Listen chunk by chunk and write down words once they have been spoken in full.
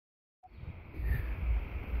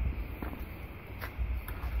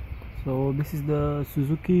So this is the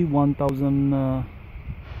Suzuki 1000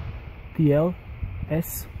 TL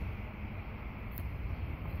S.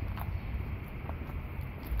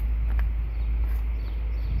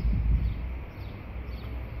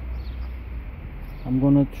 I'm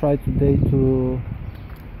gonna try today to,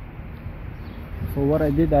 so what I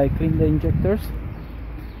did, I cleaned the injectors.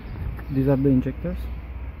 These are the injectors,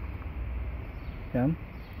 yeah,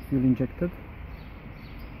 fuel injected.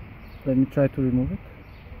 Let me try to remove it.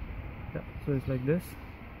 Yeah, so it's like this.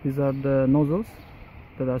 These are the nozzles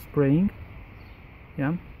that are spraying,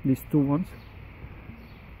 yeah, these two ones.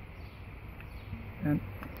 And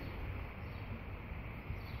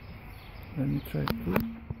let me try to,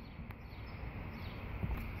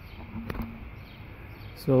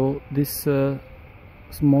 so this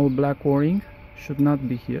small black o-ring should not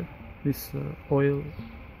be here. This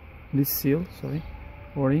this seal, sorry,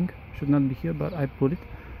 o-ring should not be here, but I put it.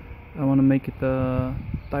 I want to make it a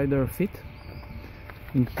tighter fit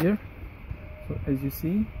in here. So as you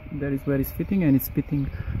see, there is where it's fitting, and it's spitting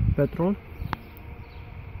petrol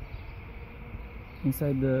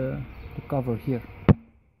inside the cover here,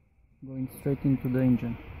 going straight into the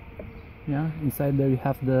engine. Yeah, inside there you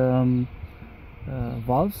have the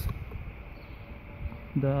valves,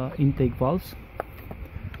 the intake valves.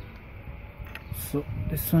 So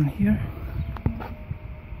this one here,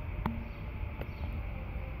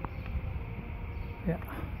 yeah,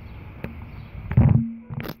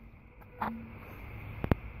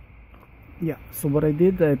 yeah. So what I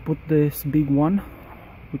did, I put this big one,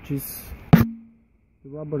 which is the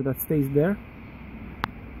rubber that stays there,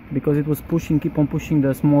 because it was pushing, keep on pushing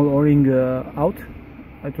the small o-ring out.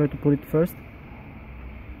 I tried to put it first.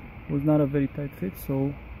 It was not a very tight fit,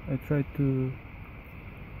 so I tried to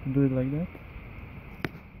do it like that.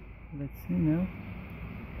 Let's see now.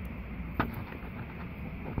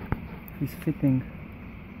 It's fitting.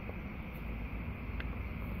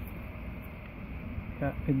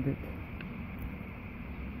 Yeah, it did.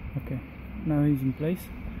 Okay, now he's in place.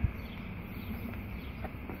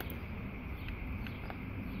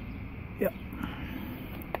 Yeah,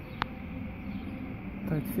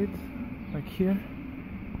 tight fit, like here.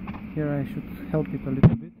 Here I should help it a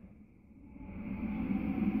little bit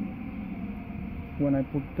when I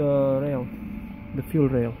put the rail, the fuel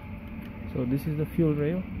rail. So this is the fuel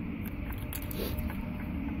rail.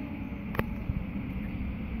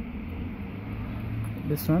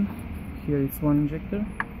 This one, here it's one injector,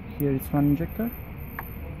 here it's one injector.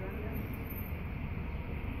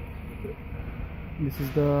 This is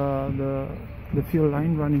the fuel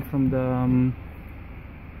line running from the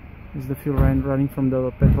this is the fuel line running from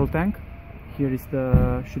the petrol tank. Here is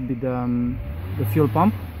should be the fuel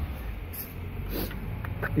pump.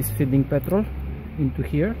 Is feeding petrol into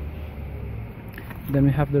here. Then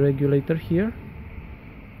we have the regulator here,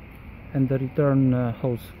 and the return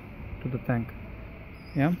hose to the tank.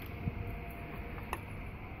 Yeah,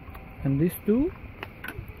 and these two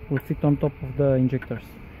will fit on top of the injectors.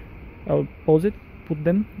 I'll pause it, put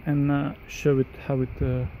them, and show it how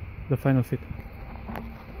the final fit.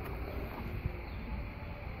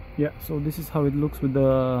 Yeah, so this is how it looks with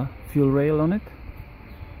the fuel rail on it.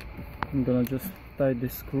 I'm gonna just tie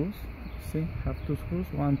these screws. See, have two screws,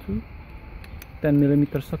 1, 2,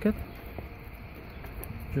 10mm socket.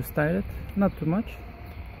 Just tie it, not too much,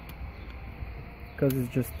 because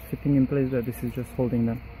it's just fitting in place there. This is just holding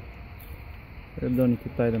them. You don't need to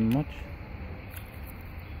tie them much.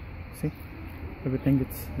 See, everything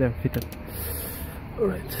is there fitted.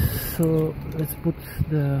 Alright, so let's put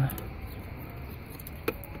the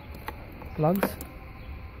plugs.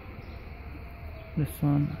 This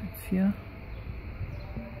one is here.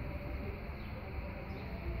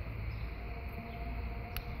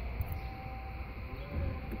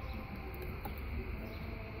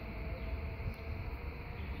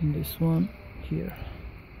 And this one here.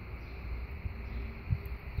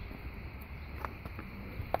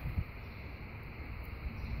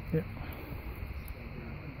 Yeah.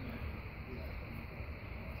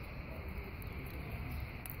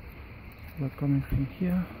 We're coming from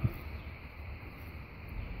here.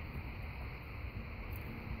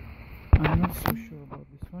 I'm not so sure about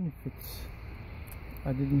this one, if it's,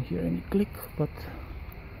 I didn't hear any click, but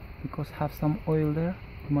because have some oil there,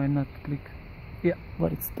 it might not click. Yeah,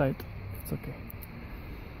 but it's tight, it's okay.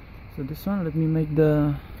 So this one, let me make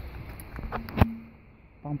the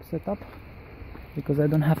pump setup, because I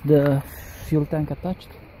don't have the fuel tank attached.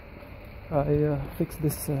 I fixed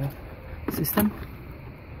this system.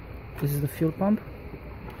 This is the fuel pump.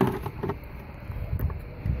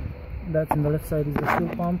 That's on the left side is the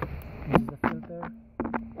fuel pump. This is the filter.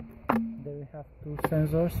 There we have two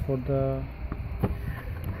sensors for the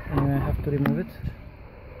and I have to remove it.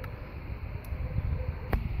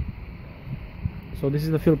 So this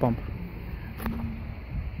is the fuel pump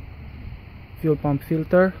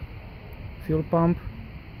filter, fuel pump,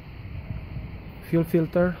 fuel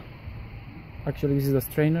filter. Actually this is the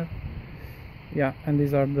strainer, yeah, and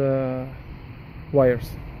these are the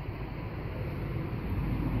wires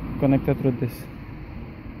connected with this.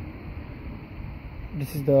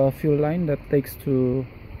 This is the fuel line that takes to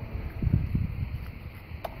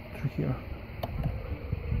through here.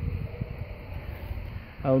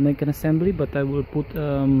 I'll make an assembly, but I will put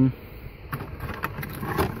a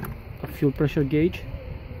fuel pressure gauge.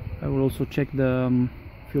 I will also check the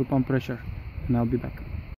fuel pump pressure, and I'll be back.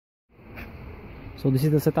 So this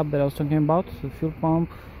is the setup that I was talking about. The fuel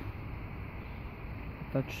pump,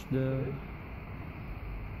 attach the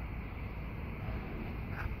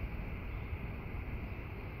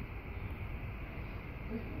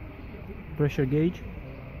pressure gauge,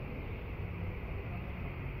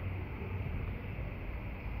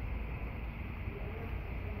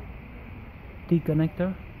 T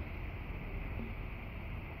connector,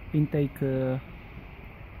 intake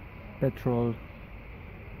petrol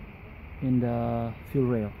in the fuel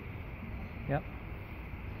rail. Yeah,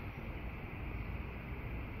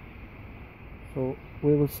 so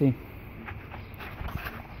we will see.